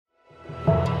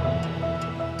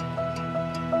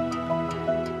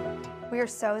We are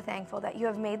so thankful that you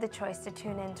have made the choice to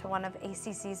tune in to one of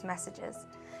ACC's messages.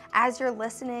 As you're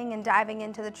listening and diving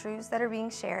into the truths that are being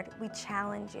shared, we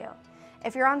challenge you.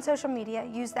 If you're on social media,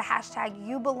 use the hashtag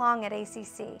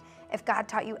YouBelongAtACC if God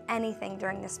taught you anything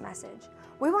during this message.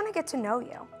 We want to get to know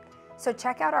you. So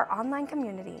check out our online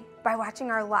community by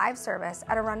watching our live service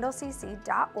at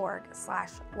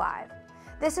arundelcc.org/live.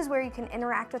 This is where you can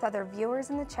interact with other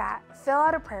viewers in the chat, fill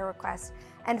out a prayer request,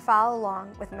 and follow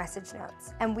along with message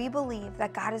notes. And we believe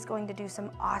that God is going to do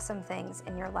some awesome things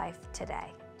in your life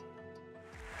today.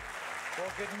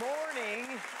 Well, good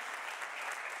morning.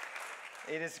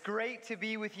 It is great to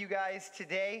be with you guys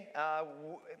today.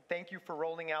 Thank you for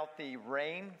rolling out the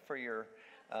rain for your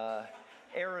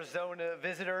Arizona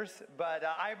visitors. But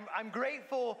I'm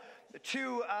grateful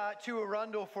to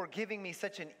Arundel for giving me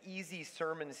such an easy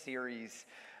sermon series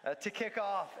to kick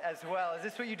off as well. Is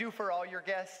this what you do for all your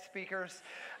guest speakers?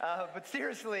 But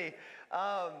seriously,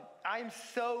 I'm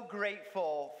so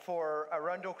grateful for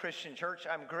Arundel Christian Church.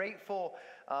 I'm grateful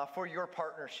for your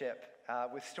partnership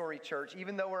with Story Church.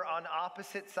 Even though we're on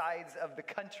opposite sides of the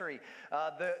country,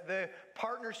 the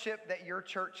partnership that your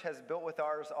church has built with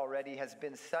ours already has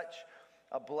been such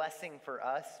a blessing for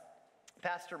us.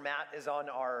 Pastor Matt is on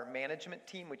our management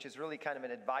team, which is really kind of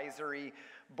an advisory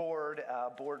board,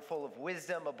 a board full of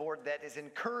wisdom, a board that is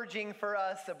encouraging for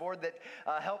us, a board that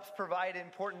helps provide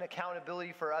important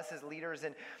accountability for us as leaders.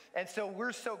 And so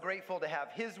we're so grateful to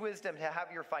have his wisdom, to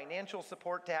have your financial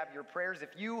support, to have your prayers.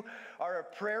 If you are a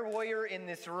prayer warrior in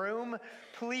this room,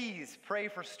 please pray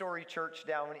for Story Church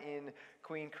down in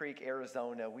Queen Creek,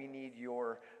 Arizona. We need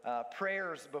your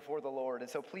prayers before the Lord. And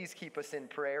so please keep us in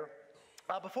prayer.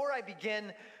 Before I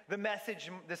begin the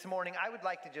message this morning, I would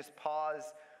like to just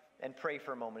pause and pray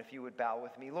for a moment, if you would bow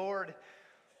with me. Lord,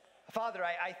 Father,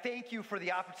 I thank you for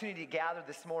the opportunity to gather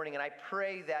this morning, and I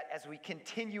pray that as we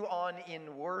continue on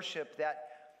in worship, that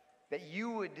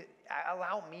you would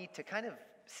allow me to kind of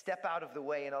step out of the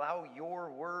way and allow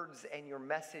your words and your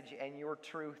message and your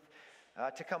truth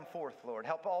to come forth, Lord.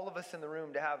 Help all of us in the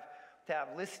room to have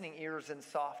listening ears and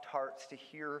soft hearts to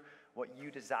hear what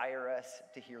you desire us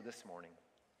to hear this morning.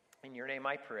 In your name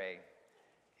I pray,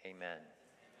 amen.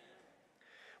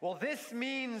 Well, this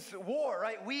means war,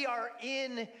 right? We are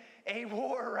in a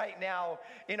war right now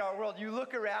in our world. You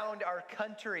look around our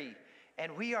country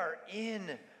and we are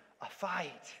in a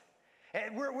fight.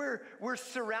 And we're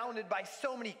surrounded by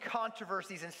so many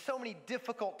controversies and so many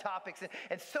difficult topics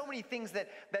and so many things that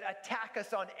attack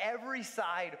us on every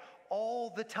side all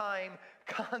the time,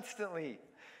 constantly.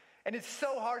 And it's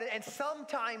so hard, and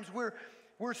sometimes we're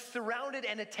surrounded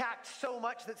and attacked so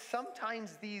much that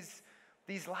sometimes these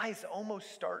lies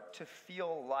almost start to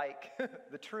feel like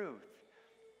the truth.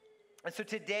 And so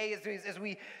today, as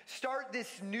we start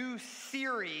this new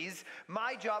series,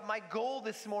 my goal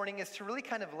this morning is to really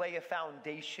kind of lay a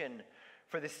foundation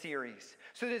for the series.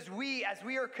 So that as we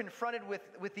are confronted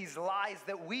with these lies,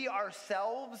 that we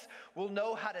ourselves will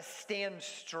know how to stand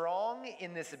strong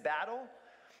in this battle.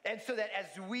 And so that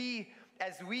as we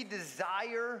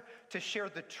desire to share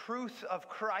the truth of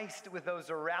Christ with those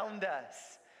around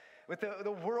us, with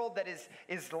the world that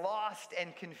is lost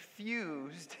and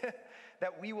confused,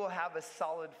 that we will have a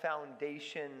solid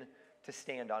foundation to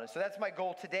stand on. And so that's my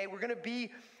goal today. We're going to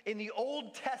be in the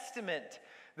Old Testament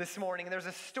this morning. And there's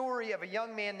a story of a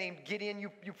young man named Gideon.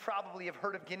 You probably have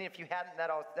heard of Gideon. If you hadn't,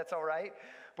 that's all right.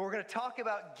 But we're going to talk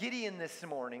about Gideon this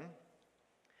morning.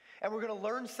 And we're going to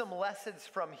learn some lessons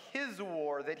from his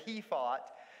war that he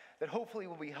fought that hopefully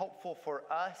will be helpful for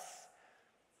us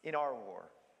in our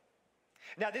war.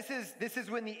 Now, this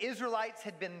is when the Israelites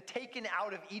had been taken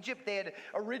out of Egypt. They had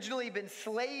originally been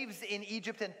slaves in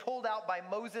Egypt and pulled out by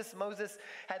Moses. Moses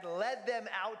had led them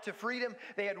out to freedom.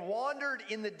 They had wandered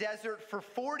in the desert for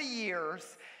 40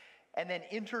 years and then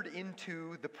entered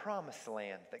into the promised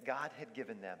land that God had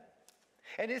given them.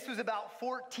 And this was about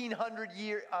 1400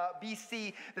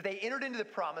 BC that they entered into the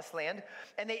promised land.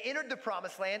 And they entered the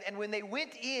promised land, and when they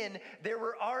went in, there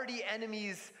were already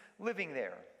enemies living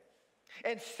there.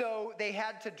 And so they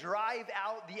had to drive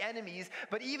out the enemies.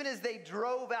 But even as they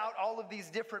drove out all of these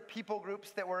different people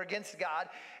groups that were against God,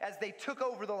 as they took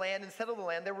over the land and settled the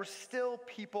land, there were still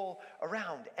people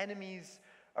around, enemies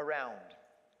around.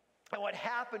 And what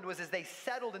happened was, as they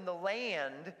settled in the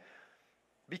land,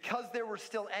 because there were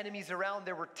still enemies around,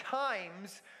 there were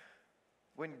times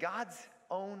when God's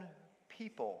own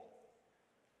people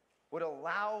would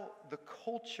allow the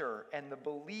culture and the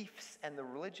beliefs and the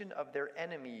religion of their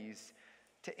enemies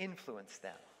to influence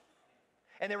them.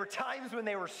 And there were times when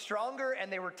they were stronger,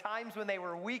 and there were times when they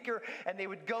were weaker, and they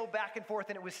would go back and forth,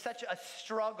 and it was such a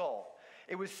struggle.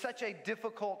 It was such a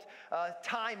difficult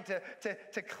time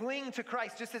to cling to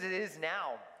Christ, just as it is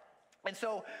now. And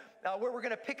so where we're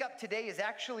going to pick up today is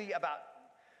actually about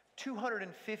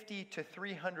 250 to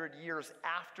 300 years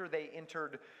after they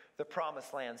entered the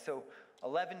Promised Land. So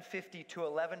 1150 to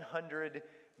 1100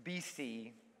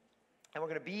 BC. And we're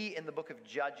going to be in the book of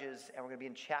Judges, and we're going to be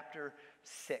in chapter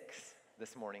 6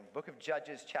 this morning. Book of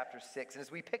Judges, chapter 6. And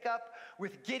as we pick up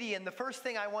with Gideon, the first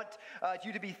thing I want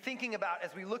you to be thinking about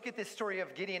as we look at this story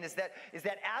of Gideon is that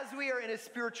as we are in a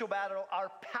spiritual battle,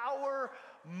 our power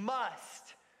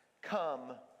must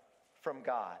come from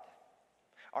God.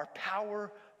 Our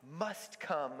power must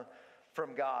come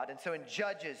from God. And so in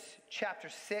Judges chapter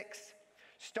 6,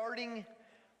 starting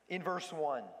in verse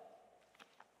 1,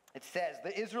 it says,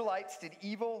 the Israelites did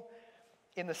evil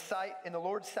in the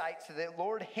Lord's sight, so the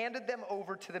Lord handed them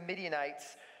over to the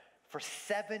Midianites for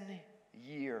 7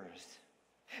 years.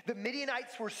 The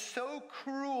Midianites were so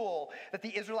cruel that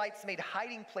the Israelites made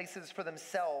hiding places for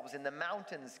themselves in the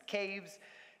mountains, caves,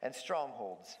 and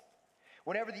strongholds.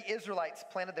 Whenever the Israelites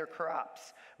planted their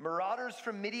crops, marauders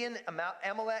from Midian,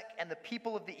 Amalek, and the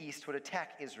people of the east would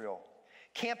attack Israel,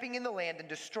 camping in the land and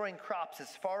destroying crops as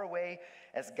far away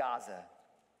as Gaza.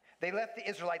 They left the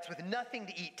Israelites with nothing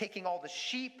to eat, taking all the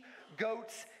sheep,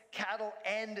 goats, cattle,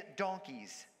 and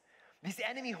donkeys. These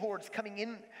enemy hordes coming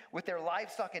in with their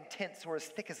livestock and tents were as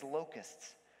thick as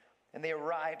locusts, and they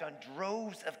arrived on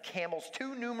droves of camels,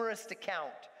 too numerous to count,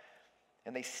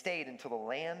 and they stayed until the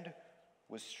land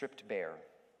was stripped bare.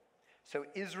 So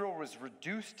Israel was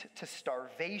reduced to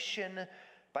starvation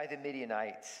by the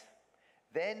Midianites.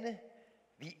 Then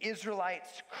the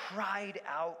Israelites cried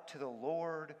out to the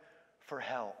Lord for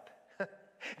help.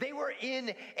 They were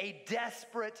in a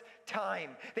desperate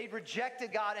time. They'd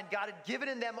rejected God, and God had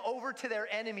given them over to their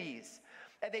enemies.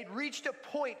 And they'd reached a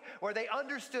point where they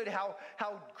understood how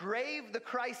grave the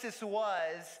crisis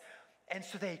was, and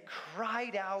so they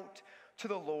cried out to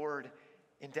the Lord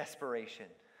in desperation.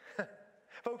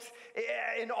 Folks,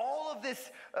 in all of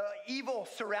this evil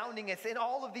surrounding us, in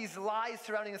all of these lies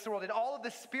surrounding this world, in all of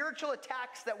the spiritual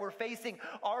attacks that we're facing,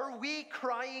 are we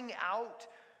crying out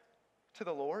to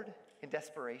the Lord in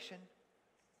desperation?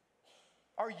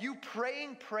 Are you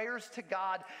praying prayers to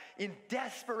God in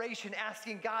desperation,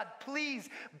 asking God, please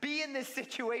be in this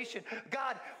situation?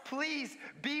 God, please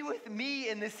be with me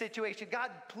in this situation.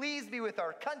 God, please be with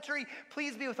our country.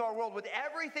 Please be with our world. With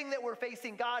everything that we're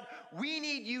facing, God, we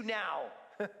need you now.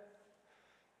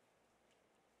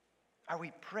 Are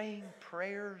we praying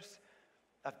prayers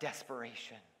of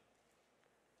desperation?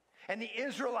 And the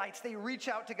Israelites, they reach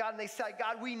out to God and they say,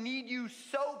 God, we need you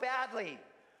so badly.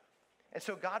 And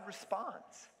so God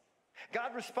responds.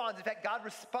 God responds. In fact, God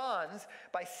responds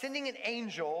by sending an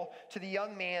angel to the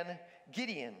young man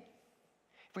Gideon.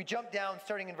 If we jump down,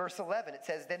 starting in verse 11, it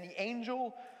says, Then the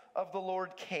angel of the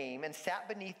Lord came and sat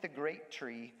beneath the great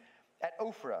tree at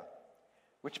Ophrah,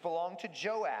 which belonged to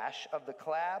Joash of the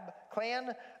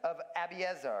clan of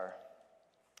Abiezer.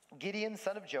 Gideon,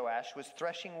 son of Joash, was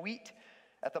threshing wheat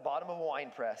at the bottom of a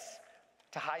winepress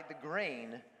to hide the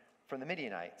grain from the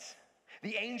Midianites.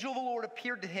 The angel of the Lord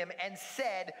appeared to him and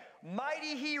said,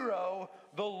 Mighty hero,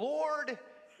 the Lord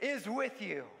is with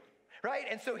you. Right?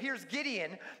 And so here's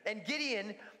Gideon, and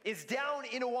Gideon is down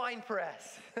in a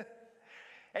winepress.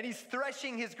 And he's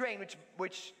threshing his grain,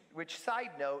 which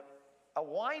side note, a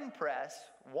wine press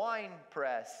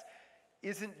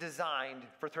isn't designed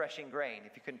for threshing grain,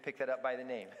 if you couldn't pick that up by the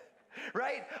name.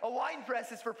 Right? A wine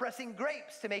press is for pressing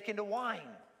grapes to make into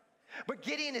wine. But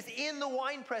Gideon is in the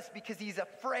wine press because he's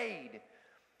afraid.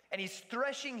 And he's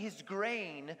threshing his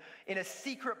grain in a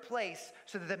secret place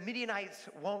so that the Midianites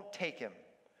won't take him.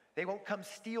 They won't come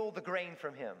steal the grain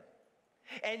from him.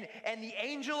 And the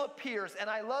angel appears, and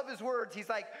I love his words. He's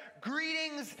like,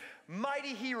 Greetings,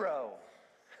 mighty hero.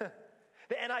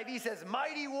 The NIV says,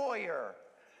 mighty warrior.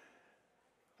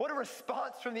 What a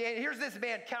response from the angel. Here's this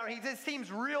man counting. He just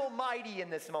seems real mighty in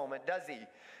this moment, does he?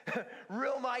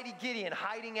 Real mighty Gideon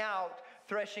hiding out,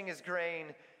 threshing his grain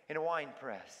in a wine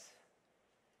press.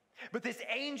 But this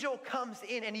angel comes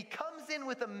in, and he comes in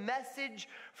with a message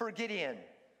for Gideon.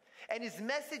 And his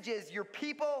message is, your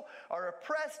people are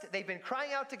oppressed. They've been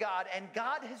crying out to God, and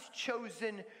God has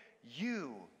chosen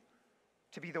you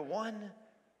to be the one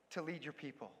to lead your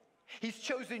people. He's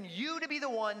chosen you to be the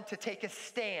one to take a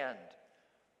stand.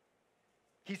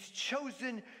 He's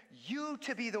chosen you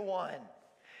to be the one.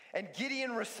 And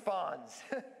Gideon responds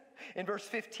in verse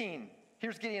 15.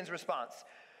 Here's Gideon's response.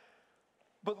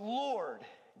 But Lord,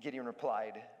 Gideon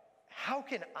replied, how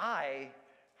can I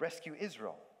rescue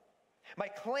Israel? My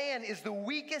clan is the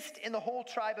weakest in the whole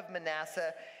tribe of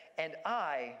Manasseh, and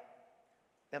I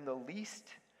am the least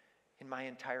in my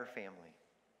entire family.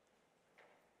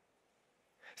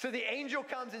 So the angel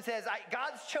comes and says,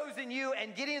 God's chosen you,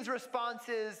 and Gideon's response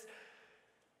is,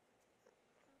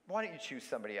 why don't you choose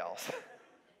somebody else?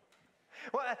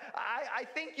 Well, I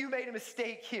think you made a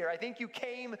mistake here. I think you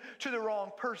came to the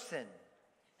wrong person.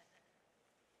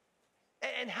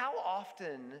 And how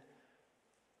often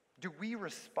do we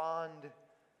respond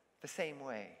the same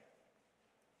way?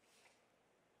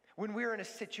 When we're in a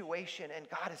situation and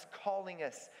God is calling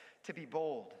us to be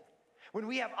bold, when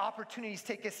we have opportunities to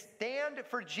take a stand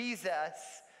for Jesus,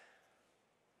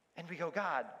 and we go,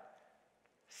 God,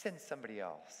 send somebody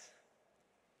else.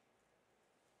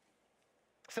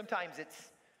 Sometimes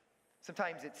it's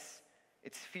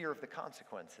fear of the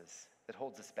consequences that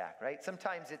holds us back, right?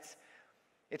 Sometimes it's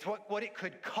what it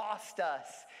could cost us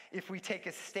if we take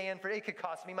a stand for it. It could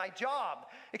cost me my job.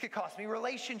 It could cost me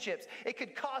relationships. It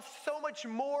could cost so much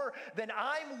more than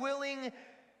I'm willing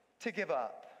to give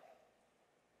up.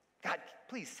 God,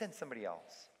 please send somebody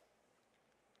else.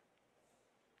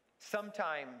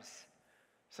 Sometimes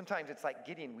it's like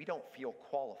Gideon, we don't feel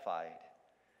qualified.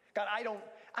 God, I don't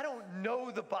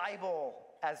know the Bible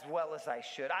as well as I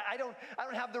should. I don't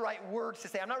have the right words to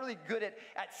say. I'm not really good at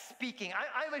speaking.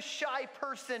 I'm a shy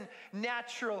person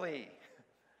naturally.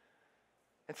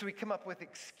 And so we come up with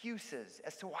excuses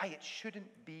as to why it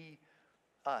shouldn't be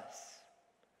us.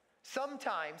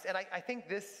 Sometimes, and I think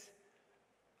this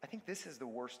is the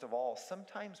worst of all,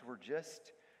 sometimes we're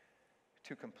just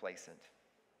too complacent.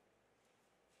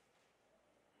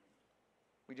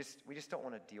 We just don't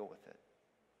want to deal with it.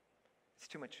 It's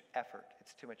too much effort.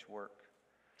 It's too much work.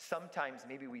 Sometimes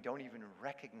maybe we don't even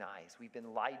recognize we've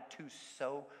been lied to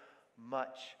so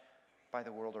much by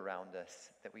the world around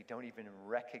us that we don't even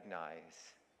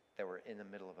recognize that we're in the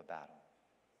middle of a battle.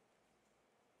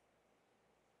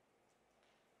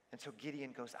 And so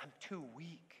Gideon goes, I'm too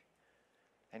weak.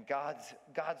 And God's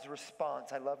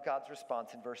response, I love God's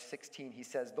response in verse 16. He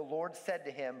says, the Lord said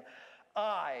to him,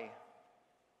 I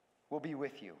will be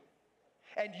with you,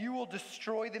 and you will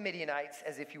destroy the Midianites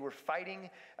as if you were fighting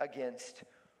against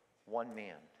one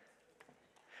man.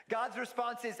 God's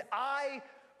response is, I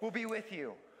will be with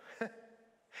you.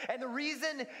 And the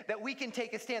reason that we can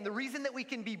take a stand, the reason that we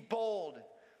can be bold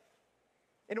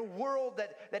in a world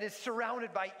that is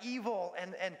surrounded by evil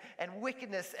and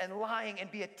wickedness and lying and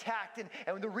be attacked, and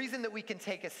the reason that we can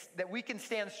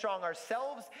stand strong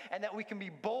ourselves and that we can be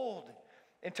bold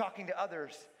in talking to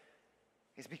others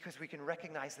is because we can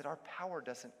recognize that our power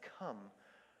doesn't come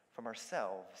from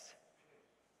ourselves.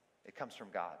 It comes from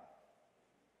God.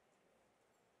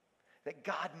 That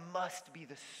God must be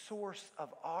the source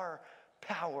of our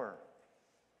power.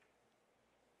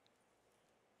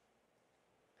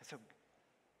 And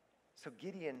so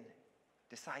Gideon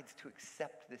decides to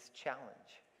accept this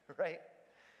challenge, right?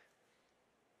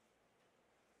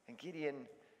 And Gideon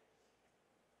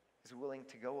is willing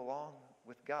to go along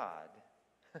with God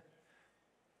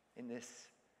in this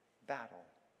battle.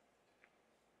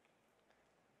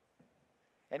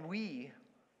 And we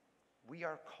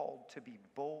are called to be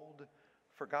bold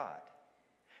for God.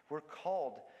 We're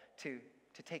called to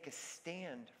take a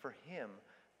stand for him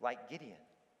like Gideon.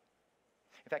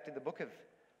 In fact, in the book of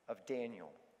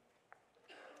Daniel,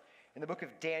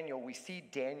 we see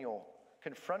Daniel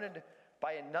confronted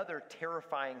by another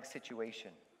terrifying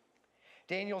situation.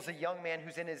 Daniel's a young man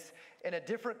who's in a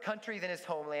different country than his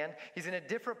homeland. He's in a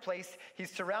different place. He's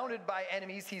surrounded by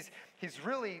enemies. He's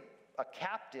really a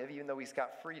captive, even though he's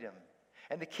got freedom.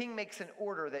 And the king makes an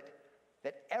order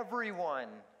that everyone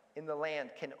in the land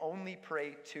can only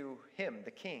pray to him,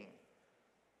 the king.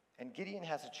 And Daniel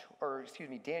has a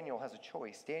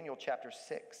choice. Daniel chapter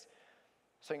 6,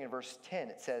 starting in verse 10,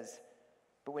 it says,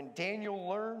 but when Daniel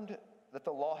learned that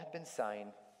the law had been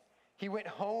signed, he went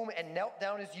home and knelt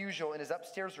down as usual in his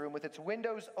upstairs room with its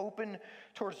windows open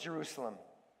towards Jerusalem.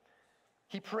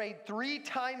 He prayed 3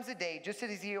 times a day, just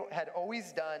as he had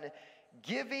always done,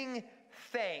 giving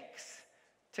thanks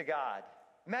to God.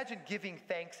 Imagine giving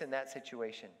thanks in that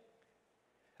situation.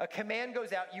 A command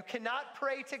goes out, you cannot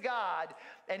pray to God,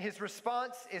 and his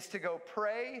response is to go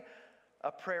pray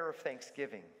a prayer of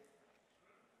thanksgiving.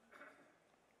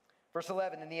 Verse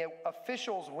 11, and the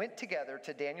officials went together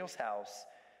to Daniel's house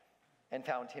and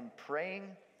found him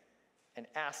praying and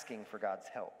asking for God's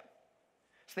help.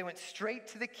 So they went straight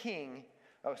to the king.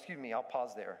 I'll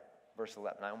pause there. Verse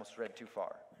 11, I almost read too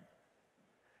far.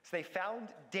 So they found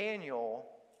Daniel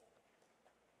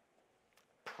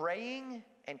praying,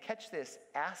 and catch this,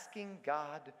 asking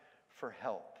God for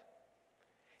help.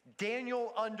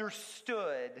 Daniel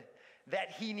understood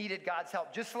that he needed God's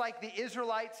help. Just like the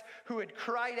Israelites who had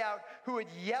cried out, who had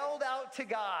yelled out to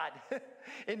God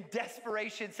in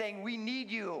desperation saying, we need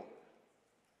you.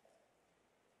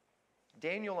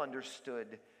 Daniel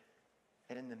understood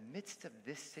that in the midst of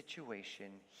this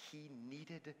situation, he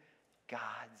needed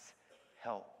God's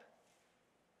help.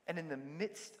 And in the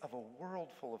midst of a world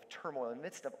full of turmoil, in the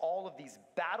midst of all of these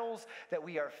battles that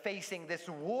we are facing, this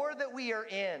war that we are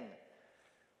in,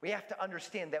 we have to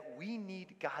understand that we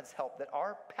need God's help, that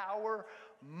our power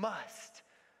must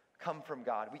come from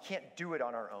God. We can't do it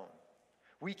on our own.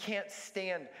 We can't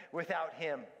stand without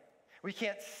him. We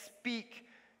can't speak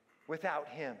without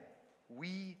him.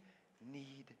 We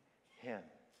need him.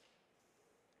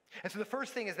 And so the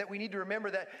first thing is that we need to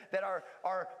remember that our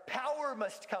power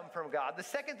must come from God. The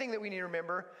second thing that we need to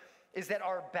remember is that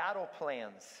our battle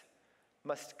plans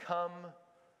must come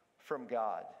from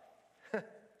God.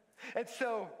 And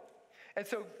so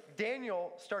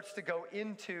Daniel starts to go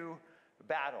into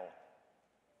battle.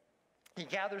 He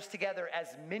gathers together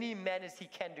as many men as he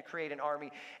can to create an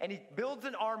army. And he builds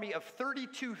an army of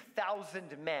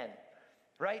 32,000 men.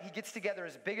 Right? He gets together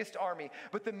his biggest army.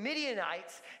 But the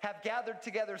Midianites have gathered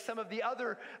together some of the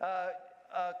other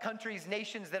countries,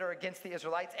 nations that are against the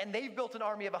Israelites, and they've built an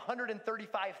army of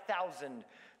 135,000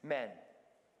 men.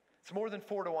 It's more than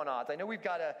 4-to-1 odds. I know we've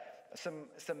got some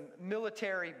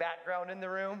military background in the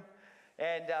room.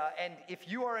 And if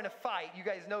you are in a fight, you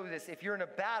guys know this, if you're in a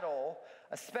battle,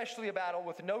 especially a battle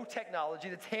with no technology,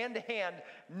 that's hand-to-hand,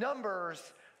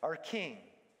 numbers are king.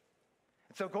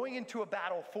 So going into a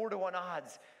battle 4-to-1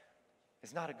 odds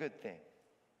is not a good thing,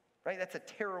 right? That's a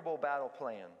terrible battle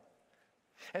plan.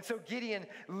 And so Gideon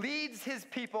leads his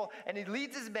people and he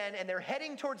leads his men and they're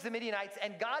heading towards the Midianites,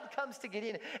 and God comes to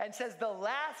Gideon and says the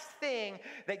last thing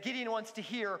that Gideon wants to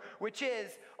hear, which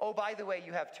is, oh, by the way,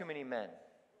 you have too many men.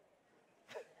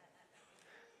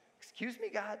 Excuse me,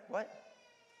 God, what?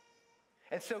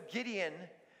 And so Gideon,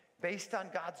 based on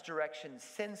God's direction,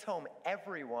 sends home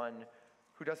everyone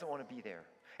who doesn't want to be there.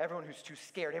 Everyone who's too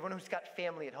scared, everyone who's got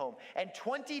family at home. And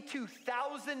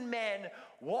 22,000 men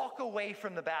walk away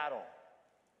from the battle,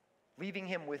 leaving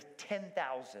him with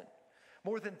 10,000.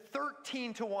 More than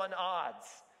 13-to-1 odds.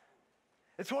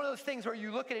 It's one of those things where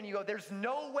you look at it and you go, there's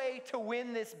no way to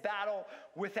win this battle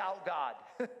without God.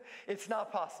 It's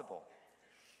not possible.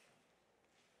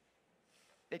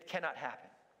 It cannot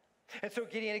happen. And so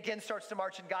Gideon again starts to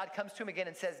march, and God comes to him again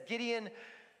and says, Gideon,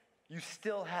 you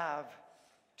still have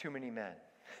too many men.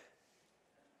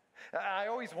 I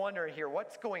always wonder here,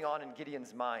 what's going on in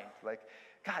Gideon's mind? Like,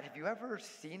 God, have you ever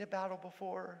seen a battle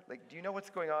before? Like, do you know what's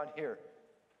going on here?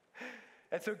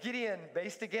 And so Gideon,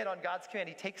 based again on God's command,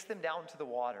 he takes them down to the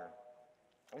water.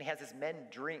 And he has his men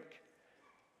drink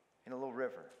in a little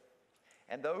river.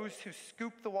 And those who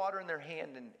scoop the water in their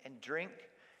hand and drink,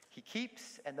 he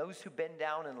keeps. And those who bend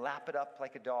down and lap it up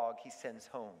like a dog, he sends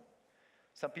home.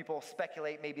 Some people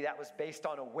speculate maybe that was based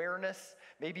on awareness.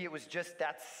 Maybe it was just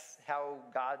that's how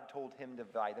God told him to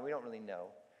divide them. We don't really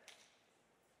know.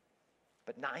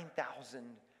 But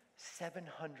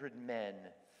 9,700 men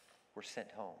were sent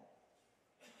home.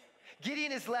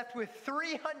 Gideon is left with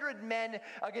 300 men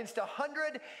against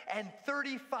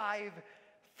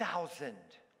 135,000.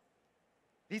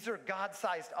 These are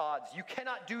God-sized odds. You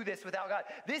cannot do this without God.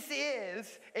 This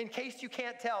is, in case you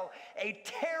can't tell, a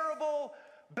terrible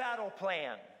battle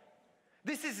plan.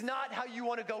 This is not how you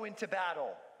want to go into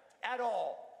battle at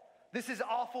all. This is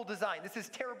awful design. This is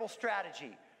terrible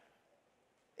strategy.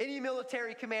 Any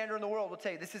military commander in the world will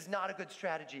tell you this is not a good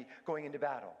strategy going into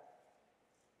battle.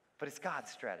 But it's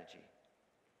God's strategy.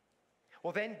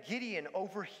 Well, then Gideon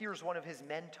overhears one of his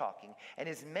men talking, and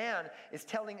his man is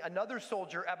telling another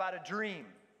soldier about a dream.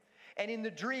 And in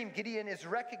the dream, Gideon is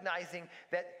recognizing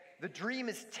that the dream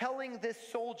is telling this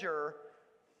soldier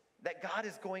that God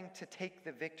is going to take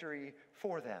the victory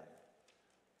for them.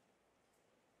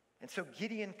 And so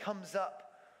Gideon comes up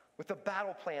with a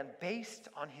battle plan based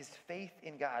on his faith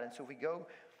in God. And so if we go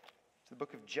to the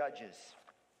book of Judges,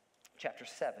 chapter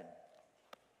 7,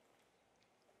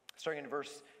 starting in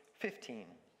verse 15, it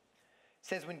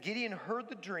says, when Gideon heard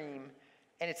the dream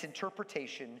and its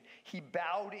interpretation, he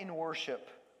bowed in worship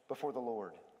before the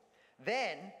Lord.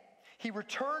 Then he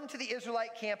returned to the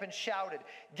Israelite camp and shouted,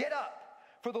 "Get up!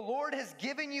 For the Lord has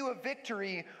given you a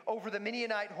victory over the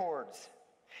Midianite hordes."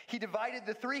 He divided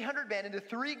the 300 men into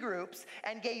 3 groups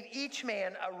and gave each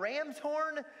man a ram's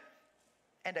horn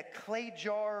and a clay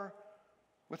jar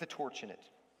with a torch in it.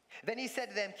 Then he said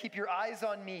to them, "Keep your eyes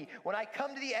on me. When I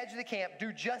come to the edge of the camp,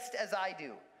 do just as I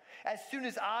do. As soon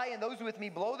as I and those with me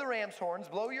blow the ram's horns,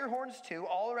 blow your horns too,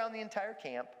 all around the entire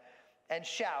camp, and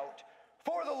shout,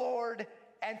 'For the Lord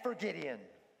and for Gideon.'"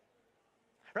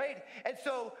 right? And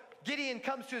so Gideon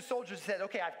comes to his soldiers and says,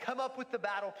 okay, I've come up with the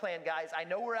battle plan, guys. I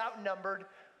know we're outnumbered.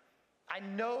 I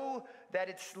know that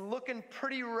it's looking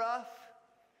pretty rough,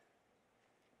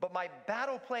 but my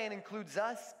battle plan includes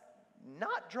us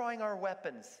not drawing our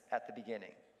weapons at the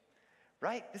beginning,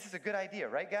 right? This is a good idea,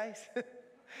 right, guys?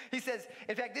 He says,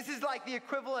 in fact, this is like the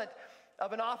equivalent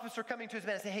of an officer coming to his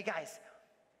men and saying, hey, guys,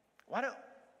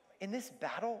 in this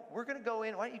battle, we're going to go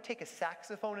in, why don't you take a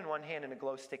saxophone in one hand and a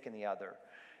glow stick in the other?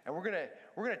 And we're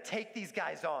going to take these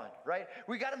guys on, right?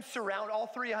 We got them surrounded, all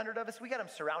 300 of us, we got them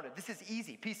surrounded. This is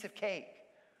easy, piece of cake.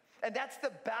 And that's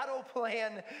the battle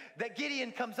plan that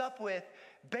Gideon comes up with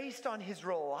based on his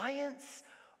reliance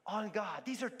on God.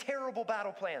 These are terrible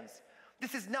battle plans.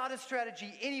 This is not a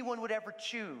strategy anyone would ever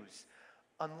choose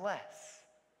unless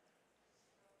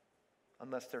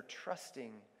they're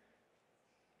trusting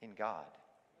in God.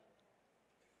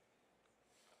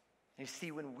 You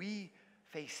see, when we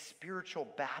face spiritual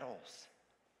battles,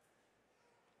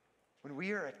 when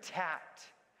we are attacked,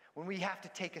 when we have to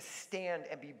take a stand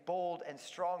and be bold and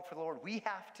strong for the Lord, we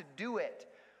have to do it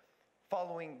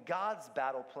following God's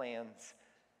battle plans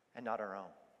and not our own.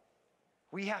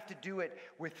 We have to do it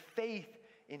with faith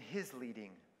in His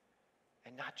leading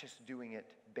and not just doing it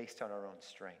based on our own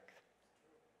strength.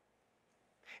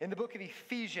 In the book of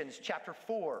Ephesians, chapter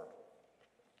 4,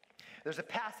 there's a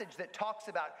passage that talks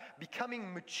about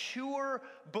becoming mature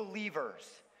believers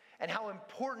and how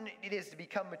important it is to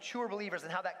become mature believers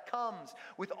and how that comes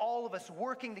with all of us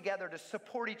working together to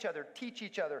support each other, teach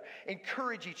each other,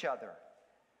 encourage each other.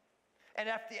 And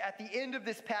at the end of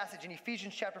this passage in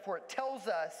Ephesians chapter 4, it tells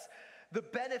us the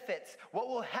benefits, what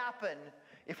will happen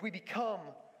if we become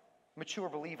mature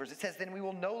believers. It says, then we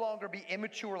will no longer be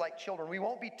immature like children. We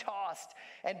won't be tossed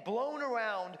and blown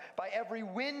around by every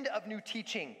wind of new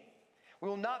teaching. We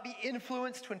will not be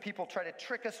influenced when people try to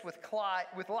trick us with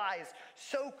lies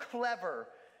so clever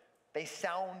they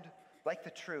sound like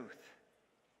the truth.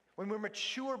 When we're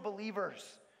mature believers,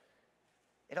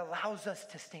 it allows us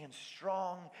to stand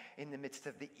strong in the midst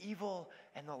of the evil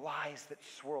and the lies that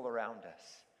swirl around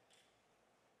us.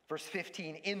 Verse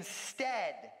 15,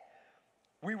 instead,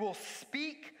 we will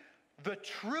speak the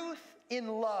truth in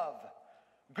love,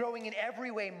 growing in every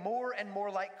way more and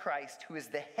more like Christ, who is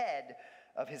the head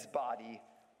of His body,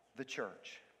 the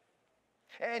church.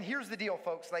 And here's the deal,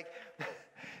 folks, like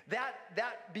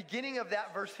that beginning of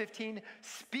that verse 15,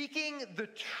 speaking the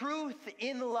truth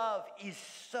in love is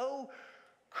so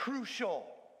crucial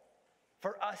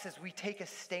for us as we take a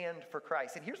stand for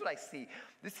Christ. And here's what I see.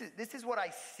 This is what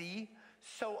I see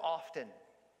so often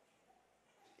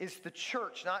is the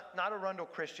church, not Arundel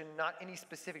Christian, not any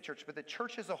specific church, but the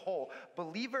church as a whole.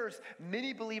 Believers,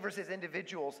 many believers as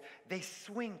individuals, they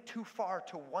swing too far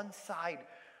to one side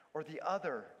or the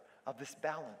other of this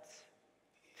balance.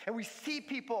 And we see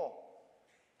people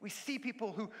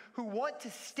who want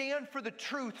to stand for the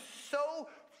truth so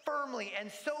firmly and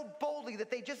so boldly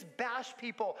that they just bash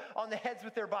people on the heads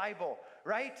with their Bible,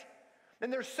 right?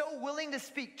 And they're so willing to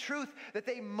speak truth that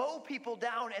they mow people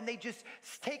down and they just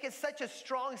take such a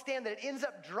strong stand that it ends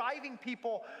up driving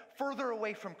people further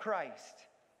away from Christ.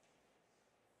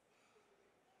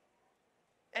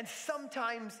 And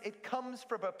sometimes it comes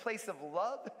from a place of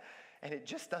love and it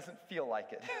just doesn't feel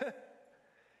like it.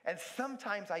 And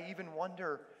sometimes I even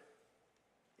wonder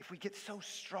if we get so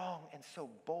strong and so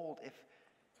bold,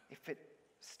 if it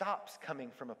stops coming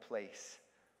from a place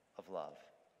of love.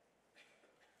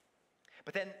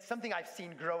 But then something I've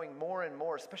seen growing more and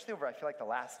more, especially over I feel like the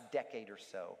last decade or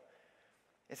so,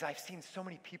 is I've seen so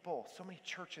many people, so many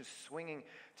churches swinging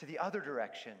to the other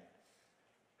direction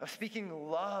of speaking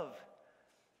love,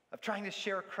 of trying to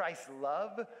share Christ's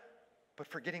love, but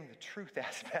forgetting the truth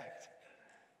aspect.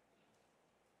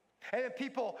 And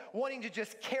people wanting to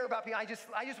just care about people.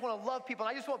 I just want to love people.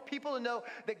 And I just want people to know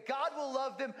that God will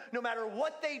love them no matter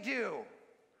what they do.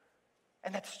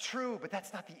 And that's true, but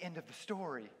that's not the end of the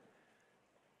story.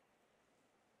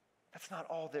 That's not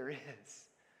all there is.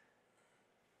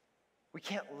 We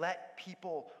can't let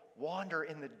people wander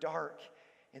in the dark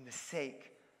in the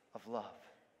sake of love.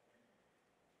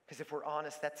 Because if we're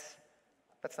honest, that's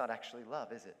not actually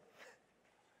love, is it?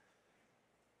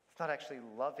 It's not actually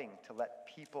loving to let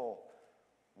people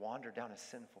wander down a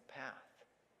sinful path.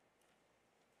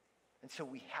 And so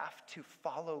we have to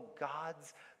follow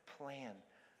God's plan,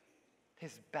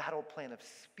 His battle plan of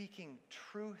speaking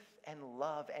truth and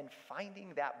love and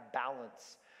finding that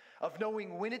balance of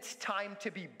knowing when it's time to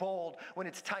be bold, when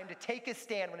it's time to take a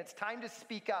stand, when it's time to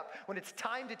speak up, when it's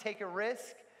time to take a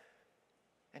risk,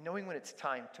 and knowing when it's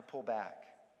time to pull back.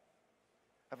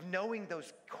 Of knowing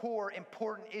those core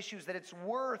important issues that it's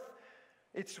worth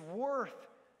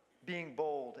being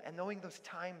bold, and knowing those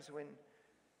times when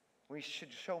we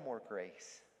should show more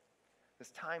grace.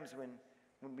 Those times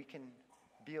when we can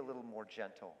be a little more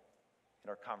gentle in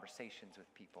our conversations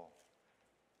with people.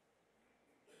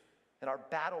 And our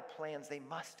battle plans, they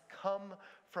must come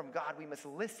from God. We must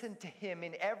listen to Him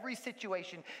in every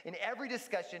situation, in every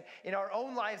discussion, in our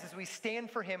own lives as we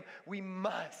stand for Him. We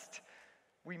must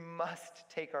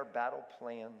take our battle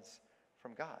plans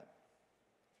from God.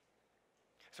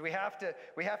 So we have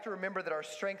to remember that our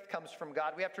strength comes from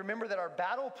God. We have to remember that our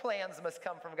battle plans must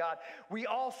come from God. We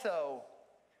also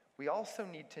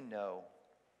need to know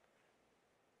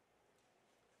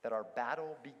that our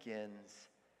battle begins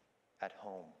at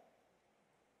home.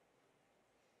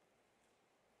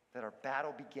 That our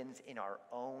battle begins in our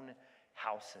own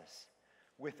houses,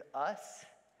 with us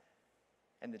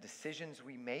and the decisions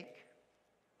we make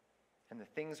and the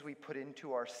things we put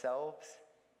into ourselves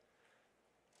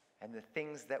and the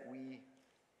things that we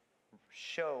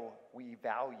show we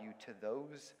value to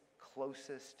those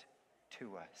closest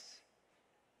to us.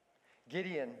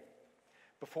 Gideon,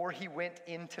 before he went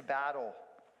into battle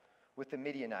with the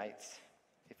Midianites,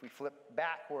 if we flip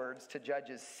backwards to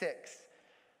Judges 6,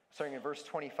 starting in verse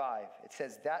 25, it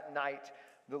says, "That night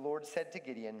the Lord said to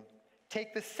Gideon,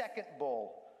 'Take the second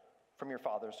bull from your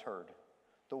father's herd,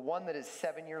 the one that is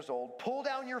 7 years old. Pull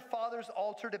down your father's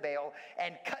altar to Baal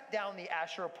and cut down the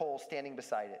Asherah pole standing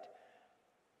beside it.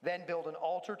 Then build an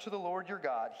altar to the Lord your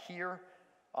God here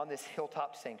on this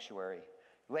hilltop sanctuary,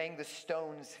 laying the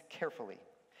stones carefully,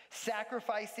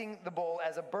 sacrificing the bull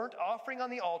as a burnt offering on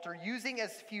the altar, using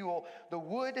as fuel the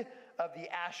wood of the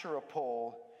Asherah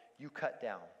pole you cut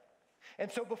down.'"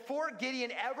 And so before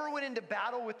Gideon ever went into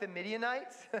battle with the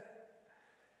Midianites,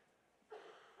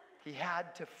 he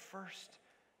had to first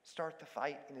start the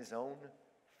fight in his own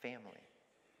family.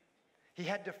 He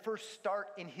had to first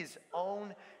start in his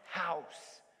own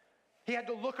house. He had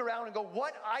to look around and go,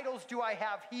 what idols do I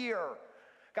have here?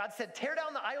 God said, tear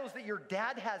down the idols that your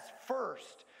dad has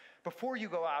first before you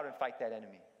go out and fight that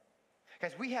enemy.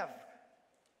 Guys, we have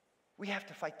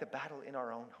to fight the battle in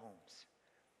our own homes.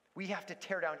 We have to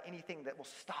tear down anything that will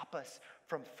stop us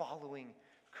from following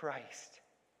Christ.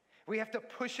 We have to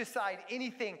push aside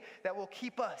anything that will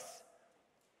keep us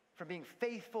from being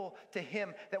faithful to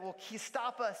Him, that will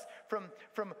stop us from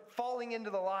falling into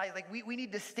the lie. Like we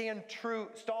need to stand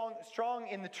strong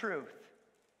in the truth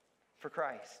for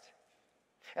Christ.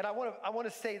 And I want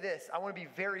to say this. I want to be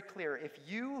very clear. If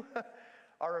you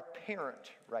are a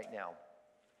parent right now,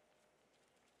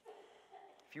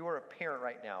 if you are a parent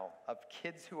right now of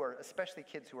kids who are, especially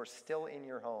kids who are still in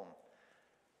your home,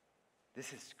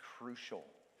 this is crucial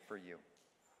for you.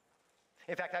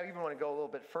 In fact, I even want to go a little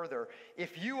bit further.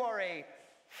 If you are a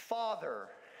father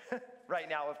right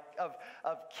now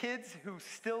of kids who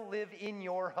still live in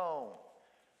your home,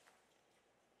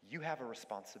 you have a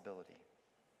responsibility.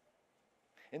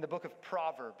 In the book of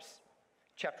Proverbs,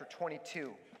 chapter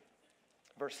 22,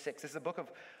 verse 6, this is a book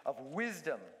of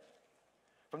wisdom.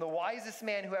 From the wisest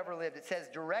man who ever lived, it says,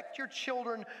 "Direct your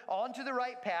children onto the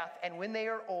right path, and when they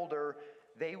are older,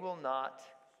 they will not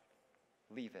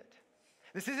leave it."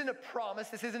 This isn't a promise.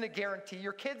 This isn't a guarantee.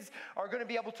 Your kids are going to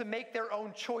be able to make their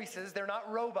own choices. They're not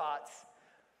robots.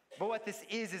 But what this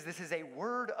is this is a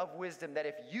word of wisdom that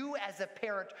if you as a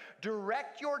parent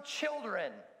direct your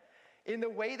children in the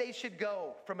way they should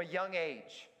go from a young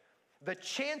age, the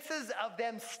chances of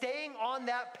them staying on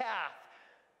that path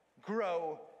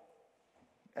grow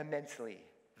immensely,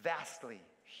 vastly,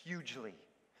 hugely.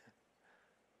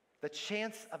 The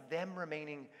chance of them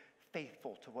remaining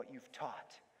faithful to what you've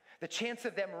taught, the chance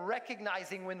of them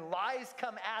recognizing when lies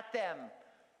come at them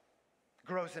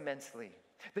grows immensely.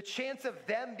 The chance of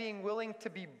them being willing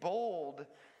to be bold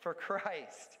for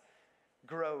Christ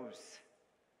grows.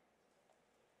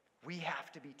 We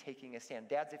have to be taking a stand.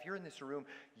 Dads, if you're in this room,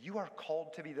 you are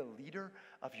called to be the leader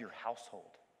of your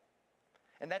household.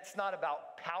 And that's not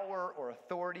about power or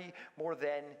authority more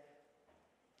than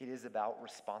it is about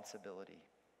responsibility.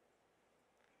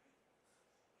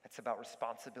 It's about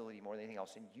responsibility more than anything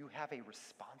else. And you have a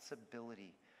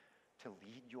responsibility to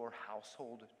lead your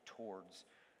household towards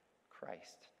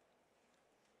Christ.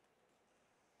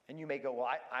 And you may go, well,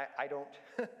 I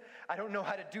don't know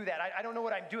how to do that. I don't know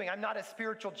what I'm doing. I'm not a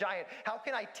spiritual giant. How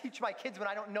can I teach my kids when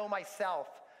I don't know myself?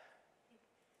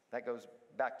 That goes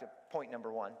back to point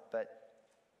number one, but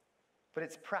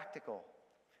it's practical.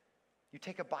 You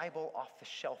take a Bible off the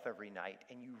shelf every night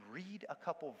and you read a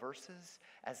couple verses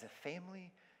as a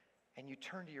family and you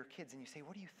turn to your kids and you say,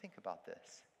 what do you think about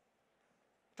this?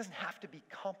 It doesn't have to be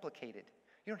complicated.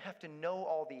 You don't have to know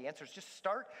all the answers. Just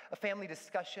start a family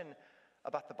discussion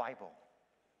about the Bible.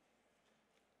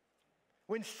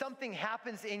 When something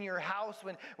happens in your house,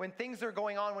 when things are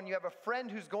going on, when you have a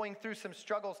friend who's going through some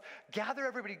struggles, gather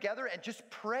everybody together and just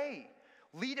pray.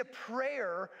 Lead a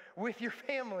prayer with your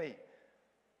family.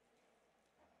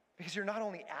 Because you're not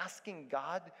only asking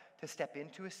God to step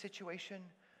into a situation,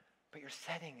 but you're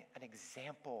setting an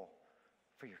example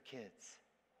for your kids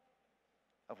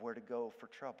of where to go for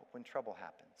trouble, when trouble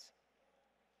happens.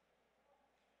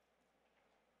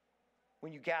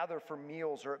 When you gather for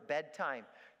meals or at bedtime,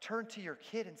 turn to your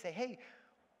kid and say, hey,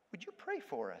 would you pray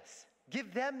for us?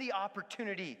 Give them the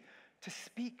opportunity to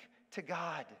speak to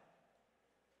God.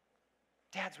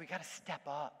 Dads, we got to step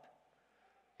up.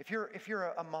 If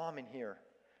you're a mom in here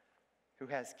who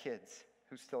has kids,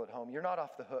 who's still at home, you're not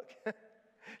off the hook.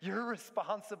 You're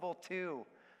responsible too.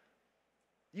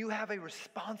 You have a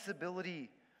responsibility.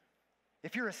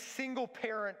 If you're a single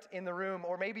parent in the room,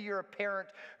 or maybe you're a parent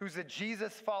who's a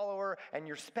Jesus follower and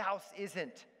your spouse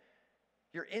isn't,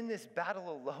 you're in this battle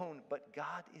alone, but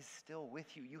God is still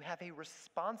with you. You have a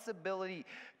responsibility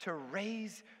to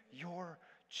raise your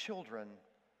children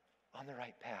on the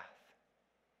right path.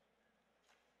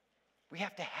 We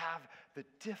have to have the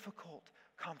difficult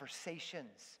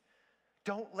conversations.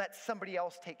 Don't let somebody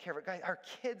else take care of it. Guys, our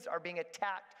kids are being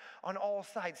attacked on all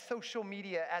sides. Social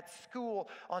media, at school,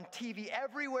 on TV,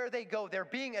 everywhere they go, they're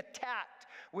being attacked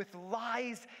with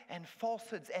lies and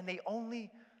falsehoods. And the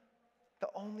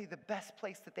best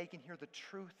place that they can hear the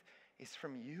truth is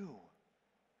from you.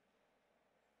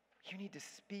 You need to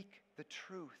speak the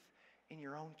truth in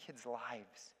your own kids'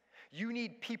 lives. You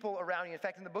need people around you. In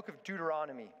fact, in the book of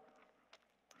Deuteronomy,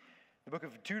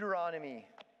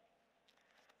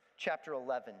 chapter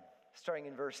 11, starting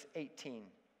in verse 18. It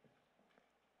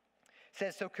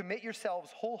says, so commit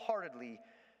yourselves wholeheartedly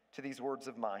to these words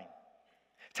of mine.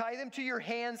 Tie them to your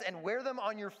hands and wear them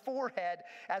on your forehead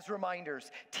as reminders.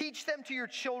 Teach them to your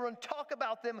children. Talk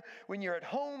about them when you're at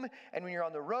home and when you're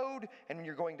on the road and when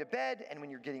you're going to bed and when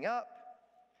you're getting up.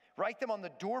 Write them on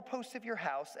the doorposts of your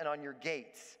house and on your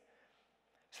gates,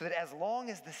 so that as long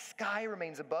as the sky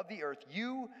remains above the earth,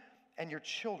 you and your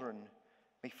children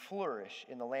may flourish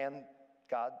in the land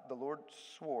God, the Lord,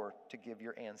 swore to give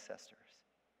your ancestors.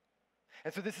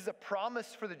 And so this is a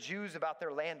promise for the Jews about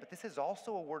their land, but this is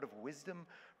also a word of wisdom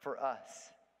for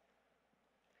us.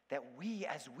 That we,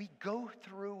 as we go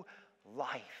through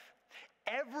life,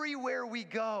 everywhere we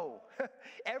go,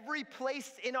 every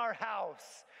place in our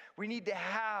house, we need to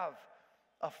have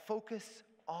a focus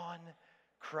on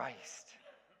Christ.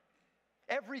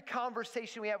 Every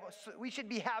conversation we have, we should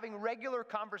be having regular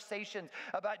conversations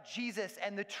about Jesus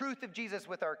and the truth of Jesus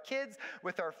with our kids,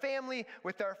 with our family,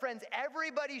 with our friends.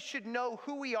 Everybody should know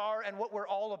who we are and what we're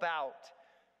all about.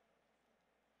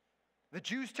 The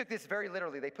Jews took this very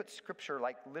literally. They put scripture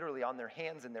like literally on their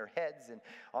hands and their heads and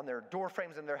on their door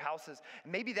frames in their houses.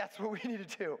 Maybe that's what we need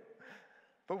to do.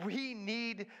 But we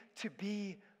need to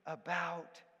be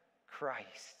about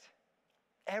Christ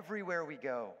everywhere we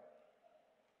go.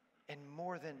 And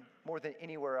more than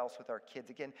anywhere else with our kids.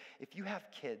 Again, if you have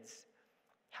kids,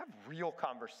 have real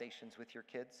conversations with your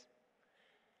kids.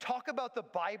 Talk about the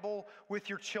Bible with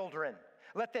your children.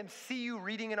 Let them see you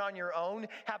reading it on your own.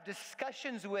 Have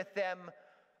discussions with them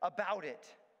about it,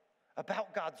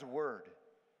 about God's word.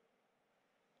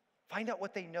 Find out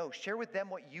what they know. Share with them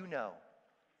what you know.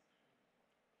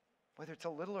 Whether it's a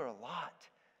little or a lot,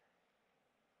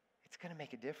 it's going to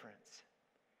make a difference.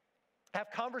 Have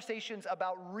conversations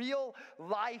about real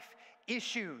life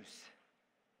issues.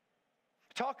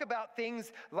 Talk about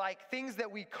things like things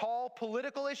that we call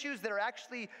political issues that are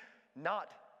actually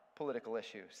not political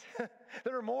issues.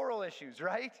 That are moral issues,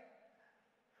 right?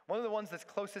 One of the ones that's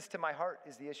closest to my heart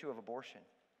is the issue of abortion.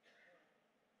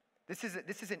 This is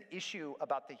an issue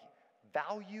about the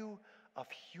value of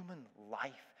human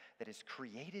life that is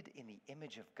created in the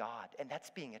image of God. And that's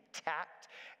being attacked,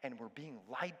 and we're being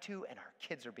lied to, and our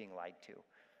kids are being lied to.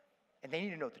 And they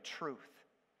need to know the truth.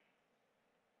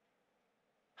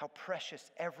 How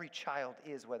precious every child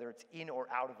is, whether it's in or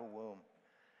out of a womb.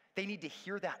 They need to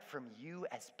hear that from you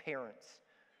as parents.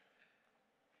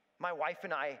 My wife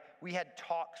and I, we had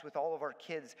talks with all of our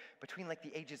kids between like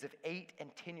the ages of 8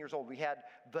 and 10 years old. We had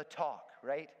the talk,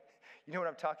 right? You know what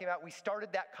I'm talking about? We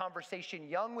started that conversation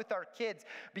young with our kids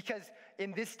because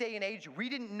in this day and age, we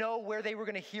didn't know where they were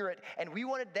going to hear it, and we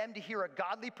wanted them to hear a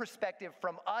godly perspective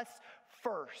from us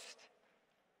first.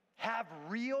 Have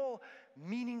real,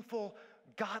 meaningful,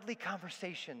 godly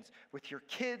conversations with your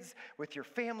kids, with your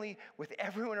family, with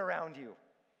everyone around you.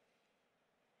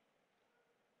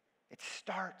 It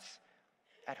starts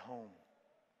at home.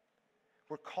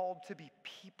 We're called to be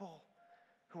people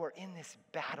who are in this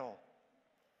battle.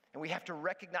 And we have to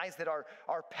recognize that our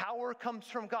power comes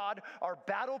from God, our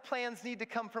battle plans need to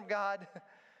come from God,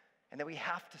 and that we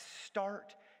have to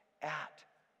start at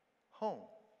home.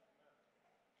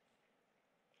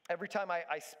 Every time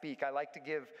I speak, I like to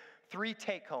give 3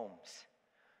 take-homes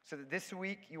so that this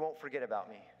week you won't forget about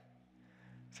me.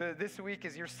 So that this week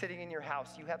as you're sitting in your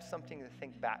house, you have something to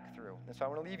think back through. And so I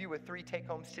want to leave you with 3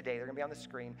 take-homes today. They're going to be on the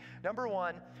screen. Number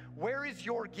 1, where is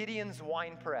your Gideon's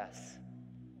wine press?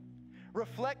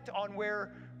 Reflect on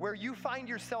where you find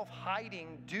yourself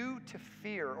hiding due to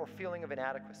fear or feeling of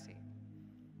inadequacy.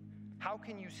 How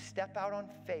can you step out on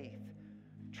faith,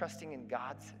 trusting in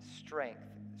God's strength,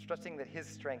 trusting that his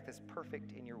strength is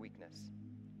perfect in your weakness?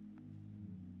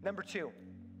 Number 2,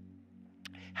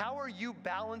 how are you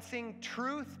balancing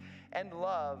truth and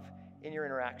love in your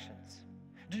interactions?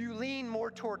 Do you lean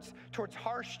more towards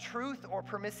harsh truth or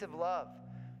permissive love?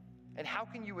 And how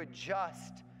can you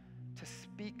adjust to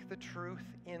speak the truth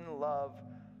in love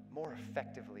more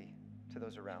effectively to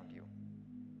those around you?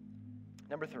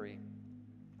 Number 3,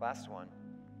 last one.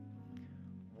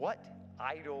 What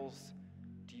idols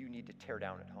do you need to tear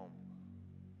down at home?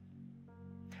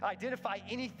 Identify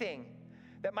anything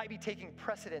that might be taking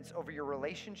precedence over your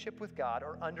relationship with God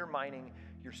or undermining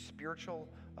your spiritual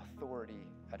authority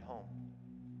at home.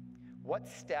 What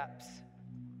steps,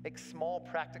 make small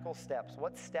practical steps,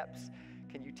 what steps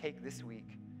can you take this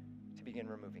week to begin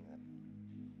removing them?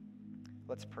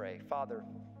 Let's pray. Father,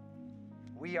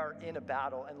 we are in a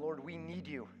battle, and Lord, we need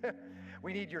you.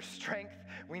 We need your strength.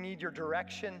 We need your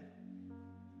direction.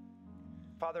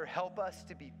 Father, help us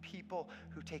to be people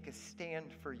who take a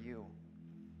stand for you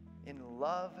in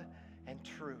love and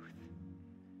truth.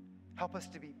 Help us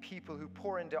to be people who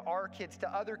pour into our kids,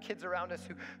 to other kids around us,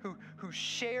 who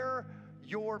share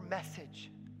your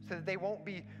message so that they won't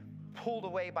be pulled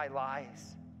away by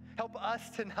lies. Help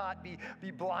us to not be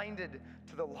blinded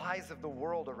to the lies of the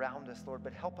world around us, Lord,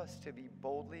 but help us to be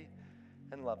boldly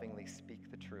and lovingly speak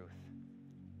the truth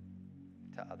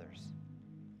to others.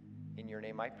 In your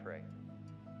name I pray.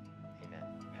 Amen.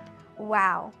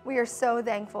 Wow, we are so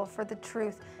thankful for the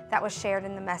truth that was shared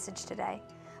in the message today.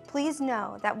 Please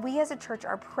know that we as a church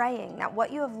are praying that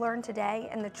what you have learned today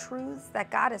and the truths that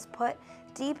God has put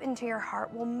deep into your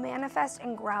heart will manifest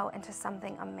and grow into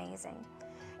something amazing.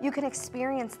 You can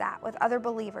experience that with other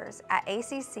believers at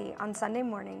ACC on Sunday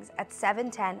mornings at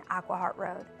 710 Aquahart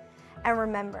Road. And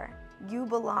remember, you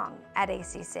belong at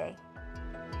ACC.